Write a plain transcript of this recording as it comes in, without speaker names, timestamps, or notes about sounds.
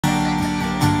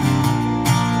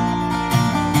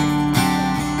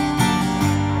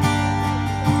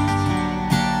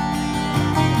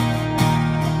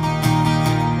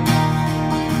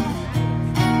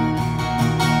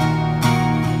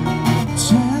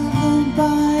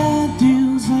by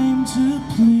ideals aimed to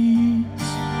please,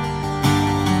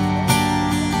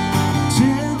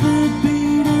 tethered,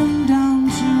 beaten down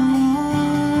to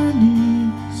our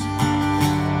knees.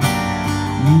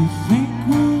 You think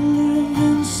we'll live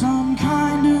in some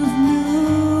kind of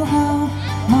new hell,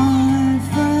 my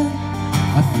friend?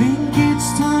 I think it's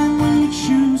time we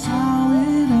choose how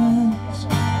it ends.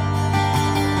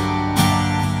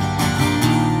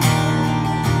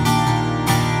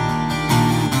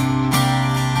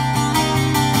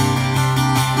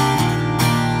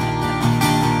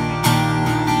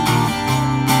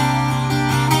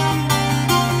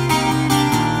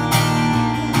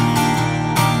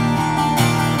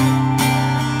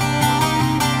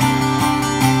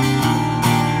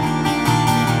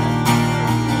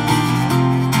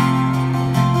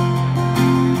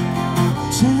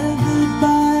 Tethered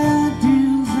by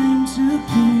ideals aimed to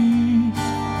please,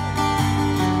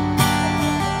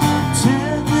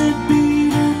 tethered,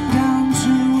 beaten down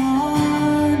to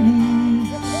our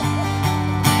knees.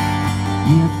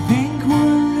 You think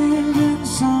we'll live in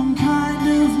some kind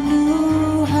of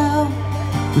new hell,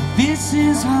 but this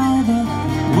is how the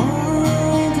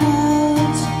world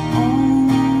has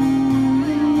always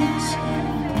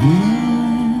been.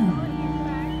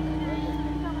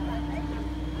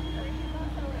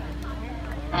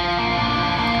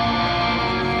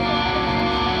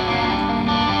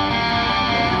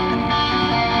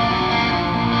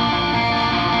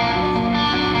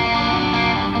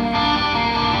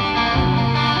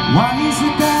 Why is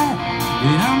it that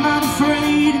I'm not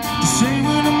afraid to say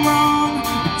when I'm wrong,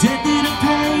 the debt that I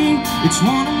paid? It's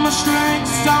one of my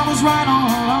strengths, I was right on